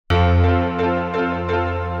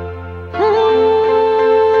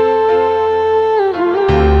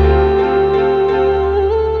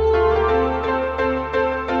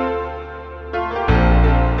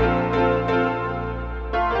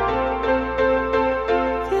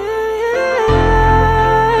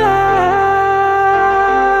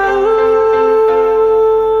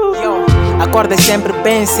Acordas sempre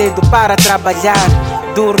bem cedo para trabalhar,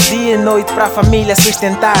 duro dia e noite para a família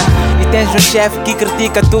sustentar. E tens um chefe que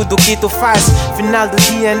critica tudo o que tu fazes. Final do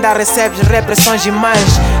dia ainda recebes repressões e mais.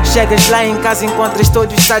 Chegas lá em casa e encontras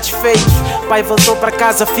todos satisfeitos. Pai voltou para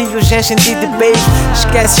casa, filhos enchem-te de beijos.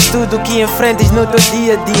 Esqueces tudo o que enfrentas no teu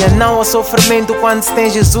dia a dia. Não ao sofrimento quando se tem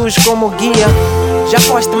Jesus como guia. Já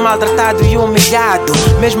foste maltratado e humilhado,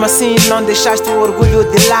 mesmo assim não deixaste o orgulho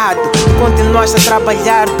de lado. Continuaste a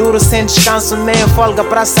trabalhar duro sem descanso nem folga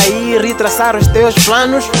para sair e traçar os teus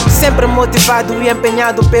planos. Sempre motivado e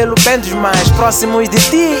empenhado pelo bem dos mais próximos de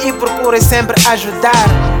ti e procuras sempre ajudar.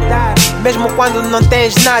 Mesmo quando não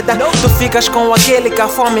tens nada, tu ficas com aquele que a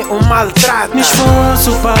fome o maltrata. Me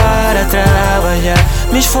esforço para trabalhar,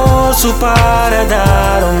 me esforço para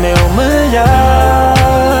dar o meu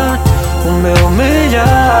melhor, o meu melhor,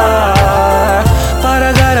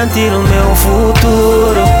 para garantir o meu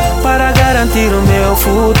futuro, para garantir o meu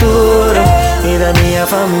futuro e da minha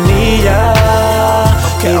família,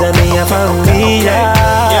 e da minha família.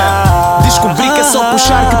 Descobri que é só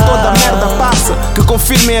puxar que toda a merda passa, que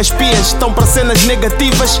confirmem as pias, estão para cenas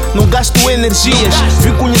negativas, não gasto energias.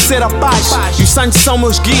 Vim conhecer a paz e os santos são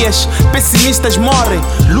meus guias. Pessimistas morrem,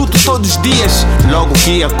 luto todos os dias. Logo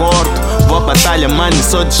que acordo, vou à batalha, mano, e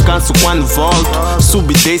só descanso quando volto.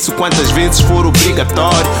 Subo e desço quantas vezes for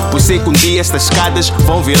obrigatório, pois sei que um dia estas escadas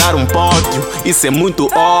vão virar um pódio. Isso é muito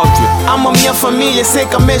óbvio. Amo a minha família, sei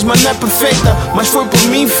que a mesma não é perfeita, mas foi por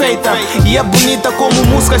mim feita e é bonita como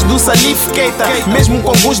músicas do Salif Keita. Mesmo com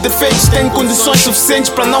alguns defeitos, tenho condições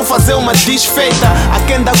suficientes para não fazer uma desfeita. Há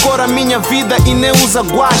quem dá cor à minha vida e nem usa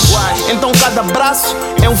guache, então cada braço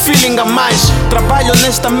é um feeling a mais. Trabalho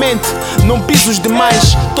honestamente, não piso os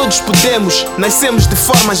demais. Todos podemos, nascemos de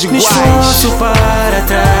formas iguais. Me esforço para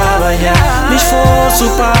trabalhar, me esforço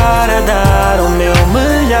para dar o meu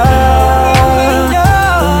melhor,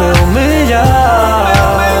 o meu melhor,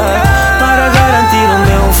 para garantir o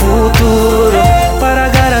meu futuro, para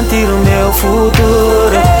garantir o meu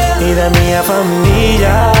futuro e da minha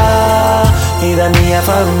família, e da minha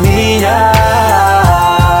família.